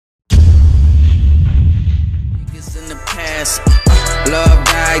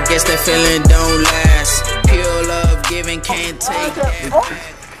guess that feeling don't last. Pure love giving, can't take that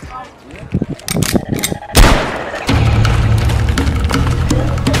back.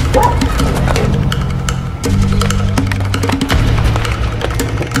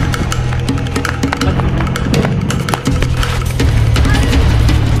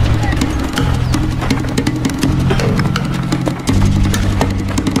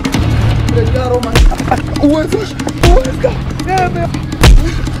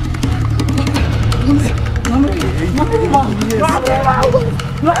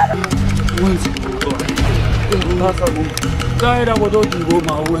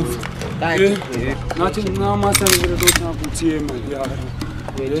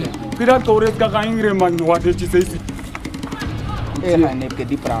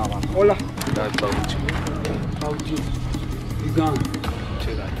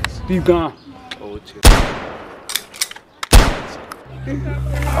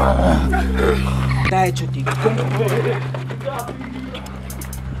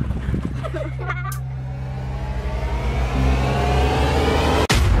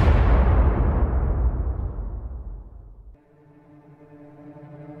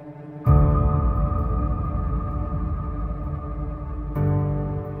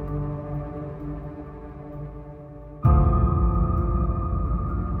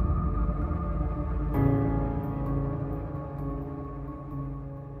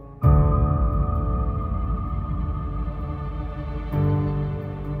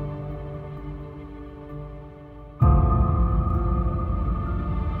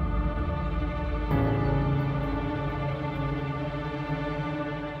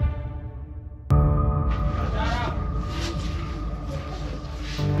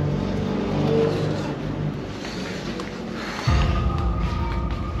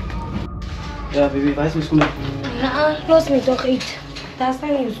 Ja, baby, weißt du, was gut? Na, los mich doch nicht. Das ist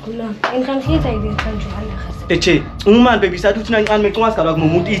nicht gut. In kann ich dir kann schon alles. Eche, man baby, sa tutina an me kwas kala mo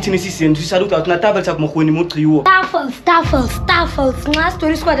muti itini sisi, tu sa luta na table sa mo khoni mo trio. Tafels. Na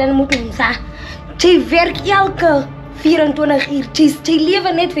stories kwa dan moet mensa. Jy werk elke 24 uur. Jy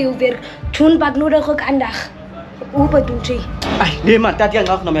lewe net vir jou werk. Tun bak nodig ook aandag. Hoe bedoel jy? Ai, nee man, dat jy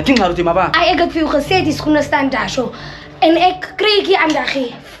nog na my ding hou jy maar ba. Ai, ek het vir jou gesê die skoene staan daar so. En ek kry hier aandag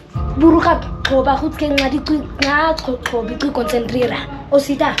hier. Buruxa, kloba goed kyk na die na klobi te konsentreer.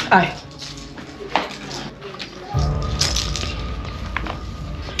 Osita. Ai.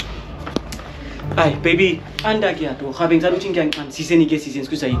 Ai, baby, anda kia tu. Khabeng salu cinggang an season ke season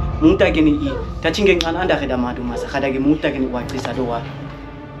ku sai. Muta ke ni I. Ta cinggang an anda ke da madu masa. Khada ke muta ke ni wa trisa do wa.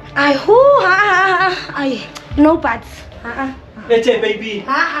 Ai, ho, ha. Ai, no parts. Ha. Eche baby.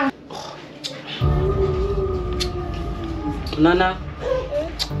 Ha. Nana.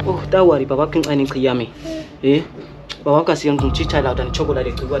 Oh, don't worry, Papa can earn Kiyami. Eh? Papa can see him from Chicha out and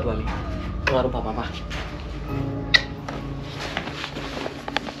chocolate to what me. Papa.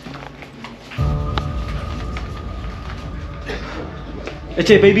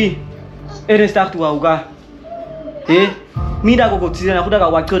 Eche baby. Ere start to auga. Eh? Mida go tizena na kudaga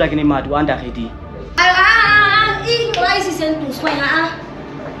wakira kini madu anda hedi. In crisis and to swing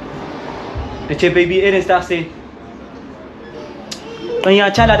Eche baby, ere start say.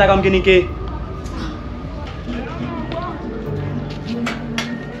 Kaya chala ta kam kini ke.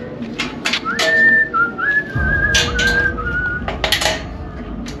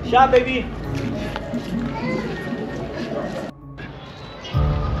 Sha baby.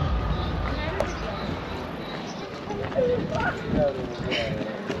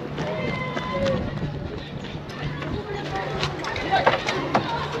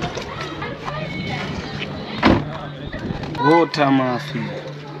 Water Mafia.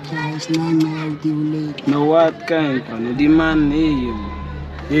 No what kind? No demand hey.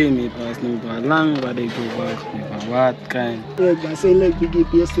 Hey me pass no balang but they go back me but what kind? Yeah, but say like big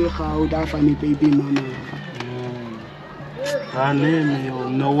PS how that funny baby mama. Name yo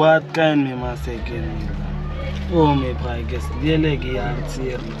no what kind me must say again. Oh me I guess the leg ya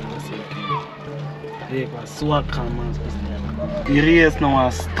tier me say. Hey but swag come Iris no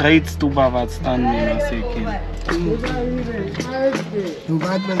straight to bavat stand me say. You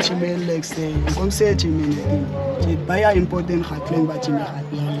got what you mean like say. Come say to me. It buy a important hatlen but you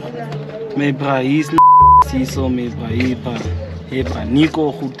have. Me bra is si so me bra epa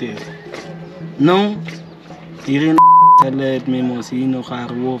NICO goede. No. Hierin let me mos hier nog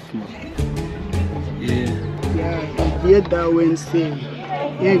haar wolf man. Yeah. Yeah, that Wednesday.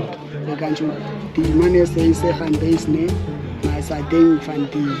 Egg, the country. The money say fan base name. Maar ze denken van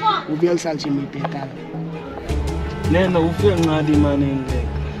die, hoeveel zal je me betalen? Nee, nou hoeveel na die man in de.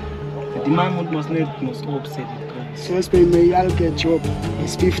 Die man moet net opzetten. So pay me, I'll get job.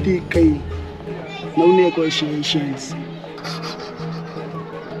 It's 50K. No negotiations.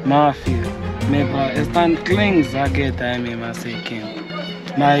 Mafia, me bra, estan klings ake time ma sekin.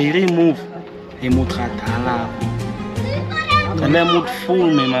 Ma remove e mutratala. Kale mut full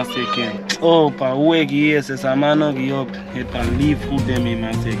me ma sekin. Oh, pa wegi yes es amano giop et pa live through them me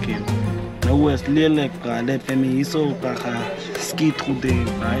ma sekin. No west lele ka le femi iso pa ski through them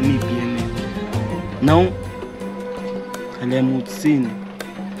pa ni bien. No. Kale mut sin.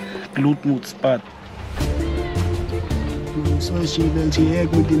 Glut mut spot. So she will see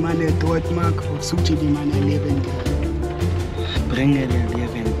with the money at what mark or such the money 11. Bring it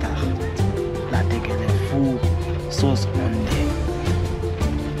 11 tag. La take it full sauce on there.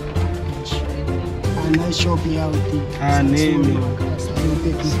 And I shop me out. Ah, name me.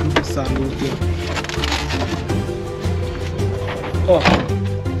 Salute. Oh.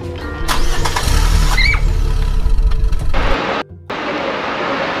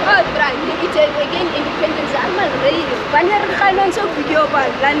 Again, independence. I'm not ready. When you're going to video about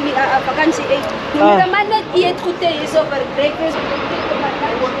land me a vacancy, the man that eat today is over breakfast.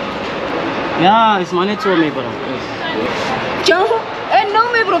 Yeah, it's money to me, bro. Joe,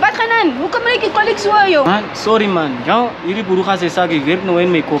 no, me, bro. What can I? Who can make it colleagues for you? Man, sorry, man. Joe, you Buruxa says I get no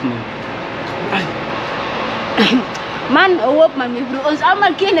one make up me. Man, oh, man, me, bro. I'm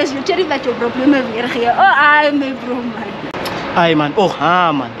a kidness. You tell me that your problem is here. Oh, I'm me, bro, man. Ay man, oh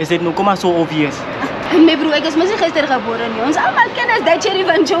man, is it no come so obvious? Me bro, ek is mos gister gebore nie. Ons almal ken as dat cherry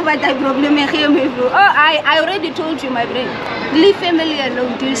van Joe wat hy probleme gee me bro. Oh, I already told you my brain. Leave family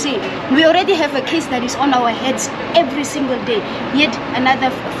alone, do you see? We already have a case that is on our heads every single day. Yet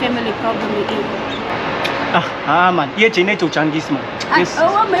another family problem again. Man, jy net jou changies man. Yes.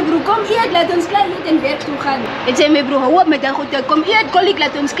 Oh, my bro, kom eet, laat ons klaar eet en werk toe gaan. Ek sê my bro, hou op met daai goed. Kom eet, kollig,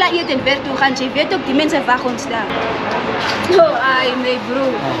 laat ons klaar eet en werk toe gaan. Jy weet ook die mense wag ons daar. Oh, ay, my bro.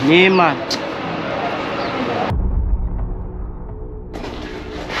 Nee man.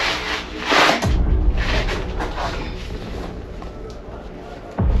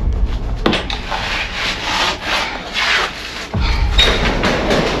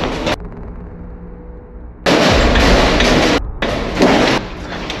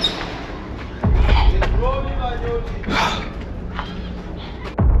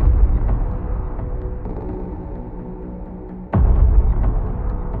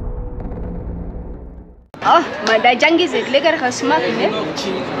 Oh, maar dat junkies het lekker gesmaakt, hè?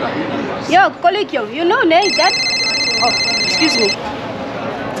 Yo, colleague, yo, you know, nee, that... Oh, excuse me.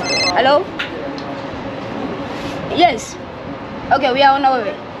 Hello? Yes. Okay, we are on our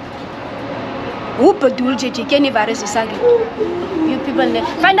way. Hoe bedoel je, je ken niet waar is Isagi? You people, nee.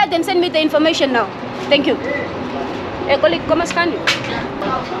 Find out and send me the information now. Thank you. Hey, colleague, kom eens gaan nu.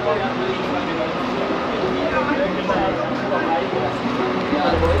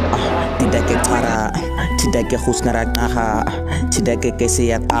 Tidak ke cara, tidak ke khusnara aha, tidak ke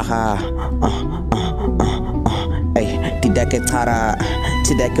kesehatan aha, tidak ke cara,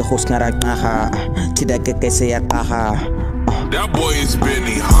 tidak ke khusnara aha, tidak ke kesehatan aha. That boy is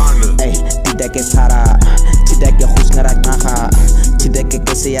Benny Hanna. Tidak ke cara, tidak ke khusnara aha, tidak ke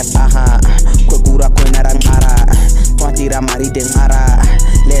kesehatan aha. Kukura kuenara ara, kuatira mari dengara.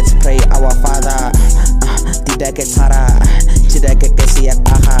 Let's pray our Father. Tidak ke cara, tidak ke kesehatan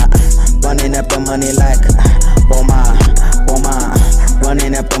aha. Running up the money like Mboma,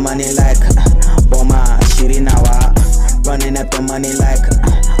 running up the money like Mboma, Shirinawa. Running up the money like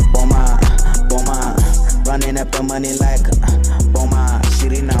Mboma, running up the money like Mboma,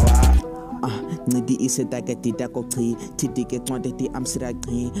 Shirinawa. Nidi isetake tidako tri, tidike twanteti amsira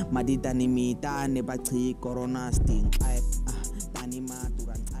tri, madidani mi ta nebatri corona sting type, tanima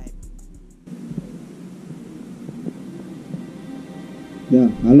duran type. Yeah,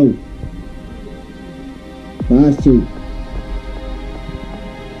 hello. Pasop.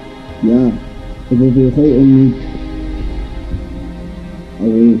 Yeah, ik wil weer gewoon niet.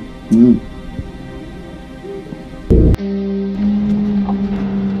 Away, man.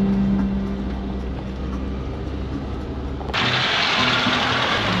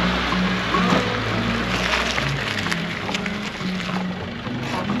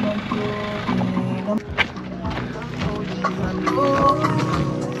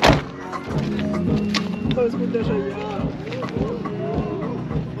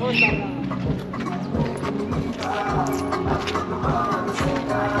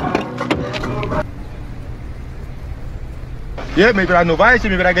 Yeah, my bra, no vai,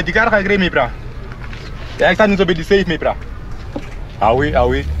 my bra, get the car, I agree, my bra. Yeah, I stand to be safe, my bra.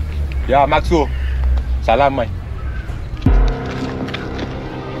 Awi. Yeah, Maxo. Salam, my.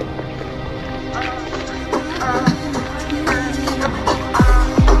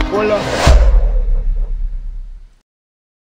 Hola.